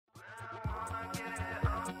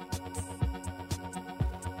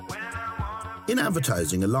In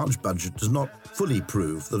advertising, a large budget does not fully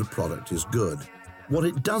prove that a product is good. What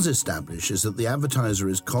it does establish is that the advertiser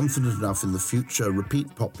is confident enough in the future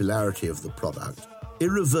repeat popularity of the product,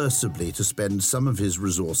 irreversibly to spend some of his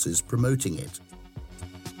resources promoting it.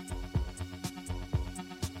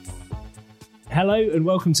 Hello and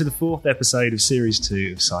welcome to the 4th episode of Series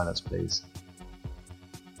 2 of Silence Please.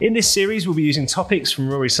 In this series, we'll be using topics from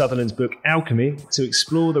Rory Sutherland's book Alchemy to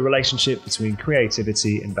explore the relationship between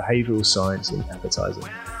creativity and behavioural science in advertising.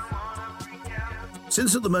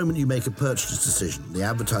 Since at the moment you make a purchase decision, the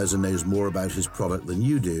advertiser knows more about his product than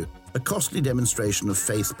you do, a costly demonstration of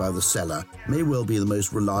faith by the seller may well be the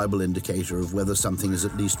most reliable indicator of whether something is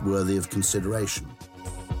at least worthy of consideration.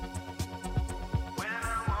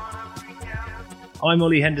 I'm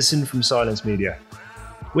Ollie Henderson from Silence Media.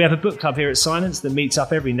 We have a book club here at Silence that meets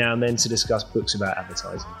up every now and then to discuss books about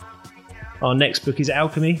advertising. Our next book is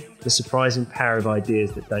Alchemy, The Surprising Power of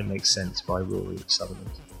Ideas That Don't Make Sense by Rory Sutherland.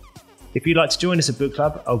 If you'd like to join us at book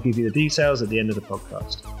club, I'll give you the details at the end of the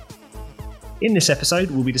podcast. In this episode,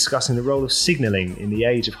 we'll be discussing the role of signalling in the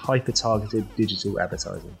age of hyper-targeted digital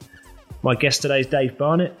advertising. My guest today is Dave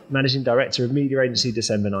Barnett, Managing Director of media agency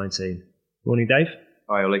December 19. Morning, Dave.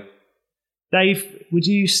 Hi, Ollie. Dave, would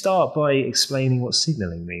you start by explaining what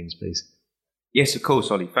signalling means, please? Yes, of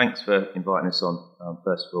course, Ollie. Thanks for inviting us on,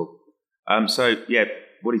 first of all.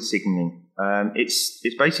 What is signalling? It's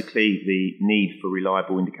basically the need for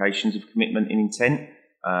reliable indications of commitment and intent,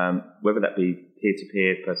 whether that be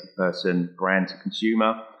peer-to-peer, person-to-person,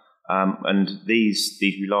 brand-to-consumer. And these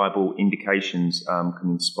reliable indications can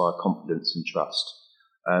inspire confidence and trust.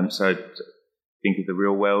 So think of the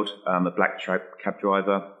real world, a black cab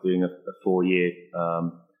driver doing a 4-year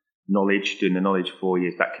doing the knowledge 4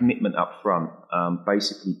 years. That commitment up front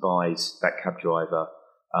basically buys that cab driver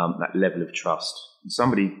that level of trust. And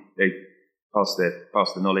somebody, they pass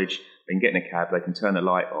the knowledge, they can get in a cab, they can turn a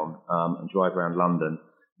light on and drive around London,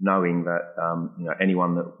 knowing that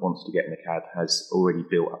anyone that wants to get in a cab has already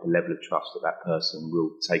built up a level of trust that that person will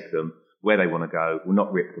take them where they want to go, will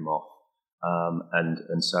not rip them off,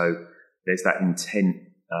 and so there's that intent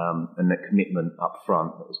and that commitment up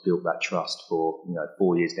front that has built that trust for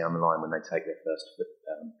 4 years down the line when they take their first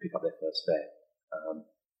pick up their first fare.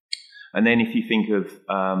 And then if you think of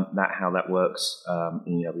how that works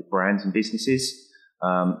with brands and businesses,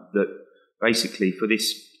 that basically for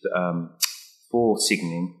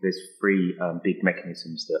signalling, there's 3 big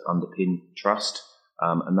mechanisms that underpin trust,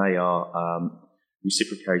 and they are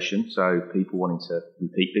reciprocation, so people wanting to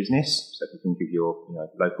repeat business. So if you think of your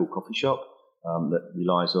local coffee shop that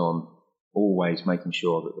relies on always making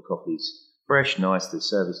sure that the coffee's fresh, nice, the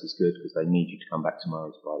service is good because they need you to come back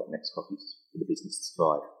tomorrow to buy that next coffee for the business to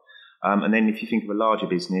survive. And then if you think of a larger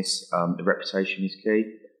business, the reputation is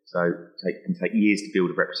key. So it can take years to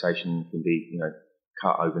build a reputation, can be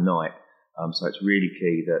cut overnight. So it's really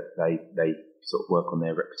key that they sort of work on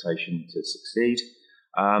their reputation to succeed.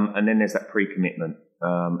 And then there's that pre-commitment.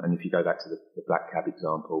 And if you go back to the black cab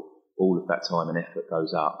example, all of that time and effort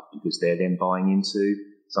goes up because they're then buying into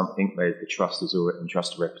something where the trust is already, and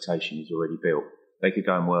trust and reputation is already built. They could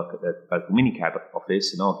go and work at the local minicab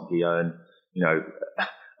office and arguably earn,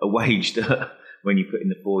 a wage that when you put in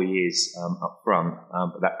the 4 years up front,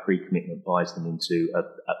 but that pre-commitment buys them into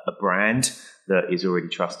a brand that is already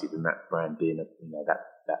trusted, and that brand being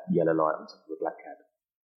that yellow light on top of the black cab.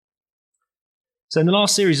 So in the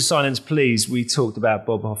last series of Silence Please, we talked about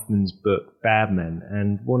Bob Hoffman's book Bad Men,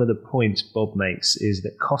 and one of the points Bob makes is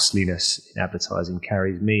that costliness in advertising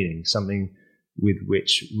carries meaning, something with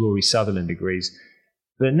which Rory Sutherland agrees.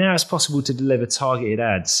 But now it's possible to deliver targeted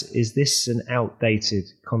ads. Is this an outdated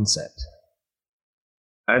concept?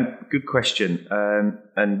 Good question,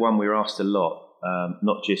 and one we're asked a lot,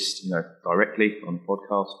 not just directly on the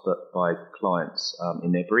podcast, but by clients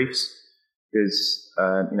in their briefs. Because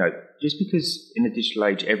just because in the digital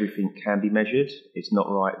age everything can be measured, it's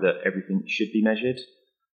not right that everything should be measured.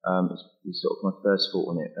 It's sort of my first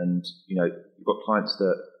thought on it. And you've got clients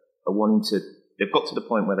that are wanting to. They've got to the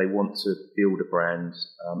point where they want to build a brand,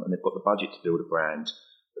 and they've got the budget to build a brand,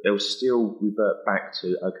 but they'll still revert back to,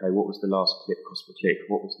 okay, what was the last click cost per click?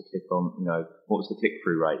 What was the click on? What was the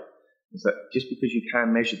click-through rate? Is that just because you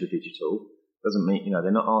can measure the digital doesn't mean,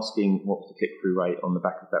 they're not asking what was the click-through rate on the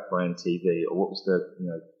back of that brand TV, or what was the,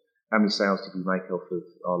 how many sales did we make off of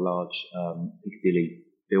our large Piccadilly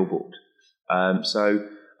billboard? So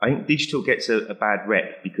I think digital gets a bad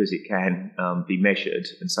rep because it can be measured,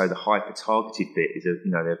 and so the hyper-targeted bit is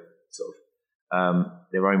they're sort of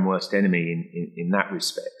their own worst enemy in that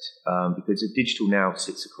respect, because the digital now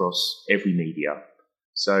sits across every media.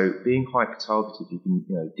 So being hyper-targeted, you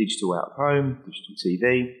can digital out of home, digital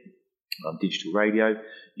TV, digital radio.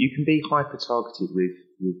 You can be hyper-targeted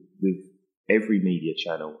with every media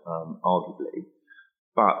channel, arguably.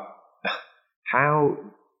 But how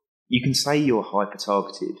you can say you're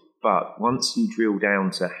hyper-targeted, but once you drill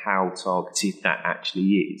down to how targeted that actually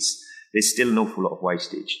is, there's still an awful lot of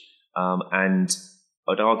wastage. And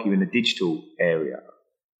I'd argue in the digital area,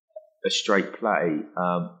 a straight play,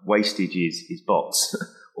 wastage is bots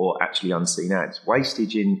or actually unseen ads.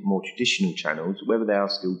 Wastage in more traditional channels, whether they are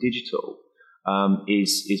still digital,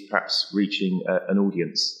 is perhaps reaching an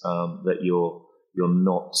audience that you're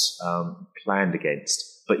not planned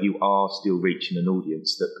against, but you are still reaching an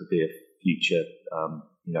audience that could be a future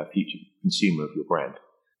consumer of your brand.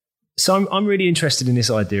 So I'm really interested in this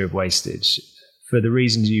idea of wastage for the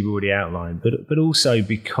reasons you've already outlined, but also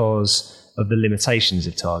because of the limitations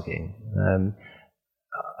of targeting.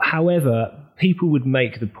 However, people would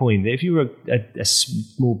make the point that if you were a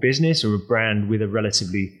small business or a brand with a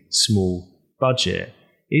relatively small budget,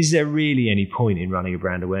 is there really any point in running a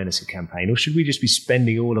brand awareness campaign, or should we just be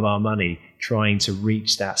spending all of our money trying to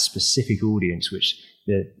reach that specific audience, which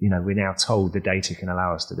we're now told the data can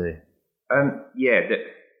allow us to do?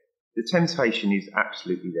 The temptation is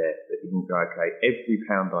absolutely there, that you can go, okay, every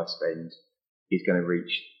pound I spend is going to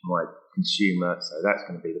reach my consumer, so that's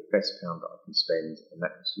going to be the best pound that I can spend, and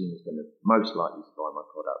that consumer is going to most likely to buy my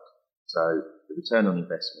product. So the return on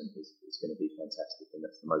investment is going to be fantastic, and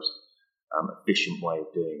that's the most efficient way of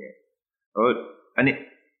doing it.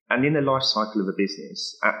 And in the life cycle of a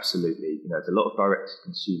business, absolutely, there's a lot of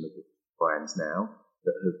direct-to-consumer brands now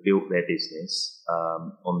that have built their business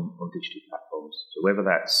on digital platforms. So whether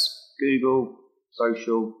that's Google,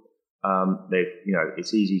 social,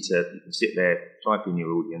 it's easy you can sit there, type in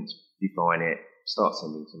your audience, define it, start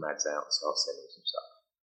sending some ads out, start selling some stuff.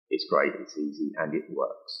 It's great, it's easy, and it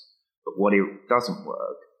works. But what it doesn't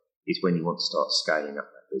work is when you want to start scaling up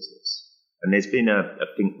that business. And there's been a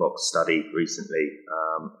ThinkBox study recently,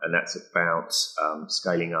 and that's about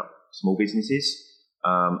scaling up small businesses.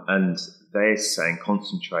 And they're saying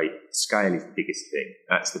scale is the biggest thing.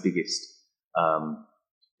 That's the biggest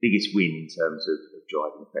win in terms of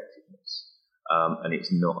driving effectiveness. And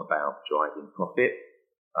it's not about driving profit.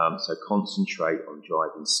 So concentrate on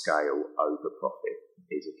driving scale over profit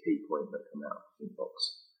is a key point that come out of ThinkBox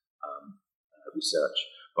research.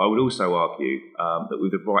 But I would also argue that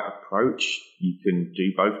with the right approach, you can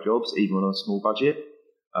do both jobs, even on a small budget.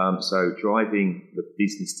 So driving the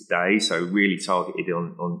business today, so really targeted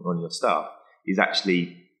on your stuff, is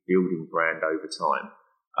actually building brand over time.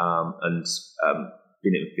 And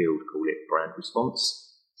Binnett and Field call it brand response.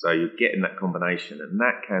 So you're getting that combination, and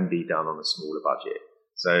that can be done on a smaller budget.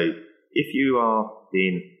 So if you are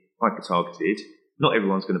being hyper-targeted, not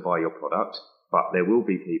everyone's going to buy your product, but there will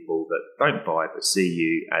be people that don't buy but see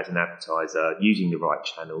you as an advertiser using the right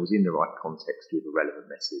channels in the right context with a relevant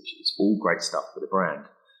message. It's all great stuff for the brand.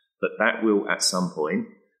 But that will, at some point,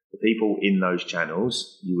 the people in those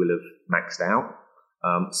channels, you will have maxed out.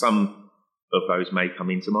 Some of those may come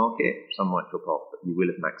into market, some might drop off, but you will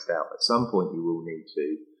have maxed out. At some point, you will need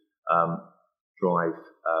to drive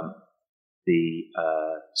the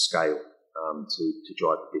scale to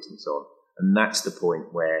drive the business on. And that's the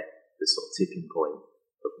point where the sort of tipping point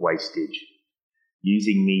of wastage,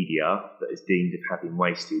 using media that is deemed of having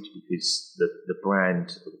wastage because the brand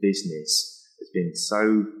of business has been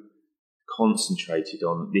so concentrated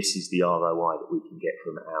on this is the ROI that we can get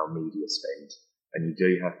from our media spend. And you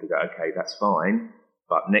do have to go, okay, that's fine,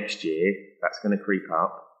 but next year that's going to creep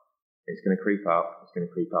up. It's going to creep up. It's going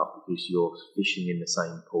to creep up because you're fishing in the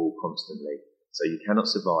same pool constantly. So you cannot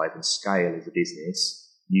survive and scale as a business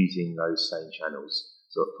using those same channels.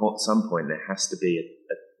 So at some point there has to be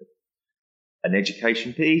an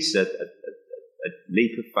education piece, a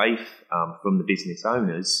leap of faith from the business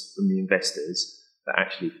owners, from the investors, that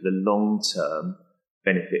actually for the long-term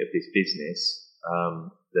benefit of this business,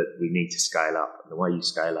 that we need to scale up. And the way you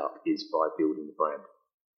scale up is by building the brand.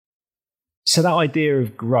 So that idea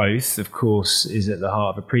of growth, of course, is at the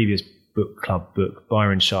heart of a previous book club book,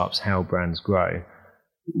 Byron Sharp's How Brands Grow.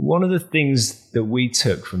 One of the things that we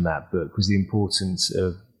took from that book was the importance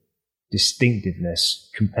of distinctiveness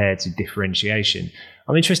compared to differentiation.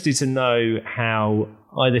 I'm interested to know how,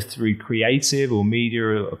 either through creative or media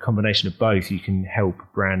or a combination of both, you can help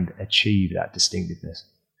a brand achieve that distinctiveness.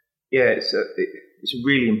 Yeah, it's a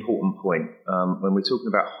really important point when we're talking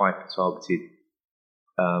about hyper-targeted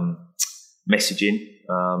messaging.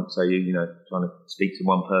 So trying to speak to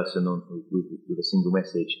one person with a single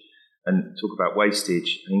message, and talk about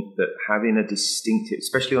wastage. I think that having a distinctive,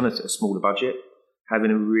 especially on a smaller budget, having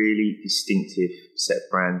a really distinctive set of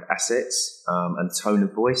brand assets and tone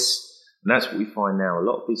of voice And that's what we find now. A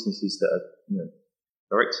lot of businesses that are,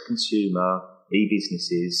 direct to consumer,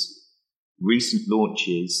 e-businesses, recent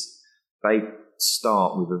launches, they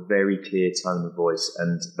start with a very clear tone of voice,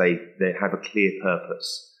 and they have a clear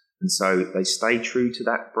purpose. And so they stay true to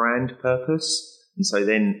that brand purpose. And so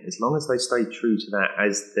then, as long as they stay true to that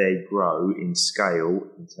as they grow in scale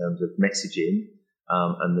in terms of messaging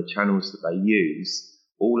and the channels that they use,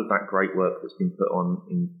 all of that great work that's been put on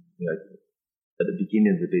at the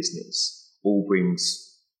beginning of the business all brings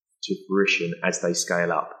to fruition as they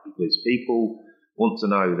scale up, because people want to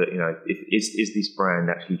know that is this brand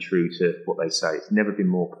actually true to what they say. It's never been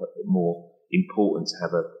more important to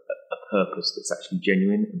have a purpose that's actually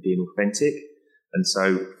genuine and being authentic. And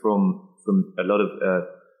so from a lot of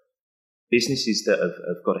businesses that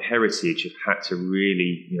have got a heritage have had to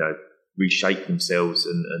really, reshape themselves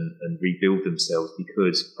and rebuild themselves,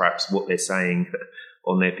 because perhaps what they're saying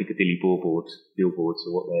on their Piccadilly billboards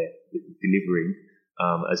or what they're delivering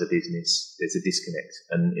as a business, there's a disconnect.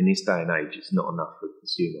 And in this day and age, it's not enough for the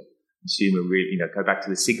consumer. Consumer really, go back to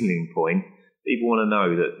the signalling point. People want to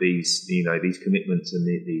know that these commitments and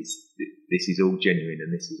this is all genuine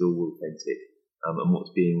and this is all authentic. And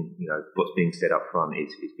what's being said up front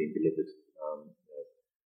is being delivered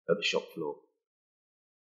at the shop floor.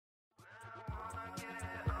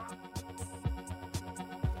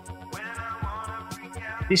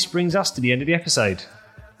 This brings us to the end of the episode.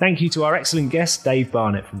 Thank you to our excellent guest, Dave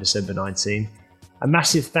Barnett from December 19. A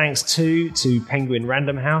massive thanks to Penguin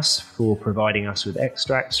Random House for providing us with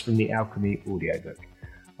extracts from the Alchemy audiobook.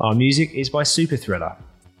 Our music is by Super Thriller.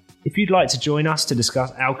 If you'd like to join us to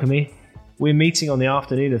discuss Alchemy, we're meeting on the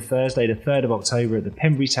afternoon of Thursday the 3rd of October at the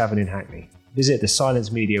Pembury Tavern in Hackney. Visit the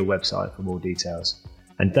Silence Media website for more details.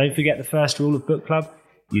 And don't forget the first rule of book club: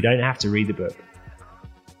 you don't have to read the book.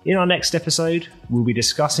 In our next episode, we'll be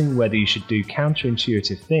discussing whether you should do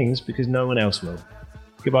counterintuitive things because no one else will.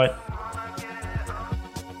 Goodbye.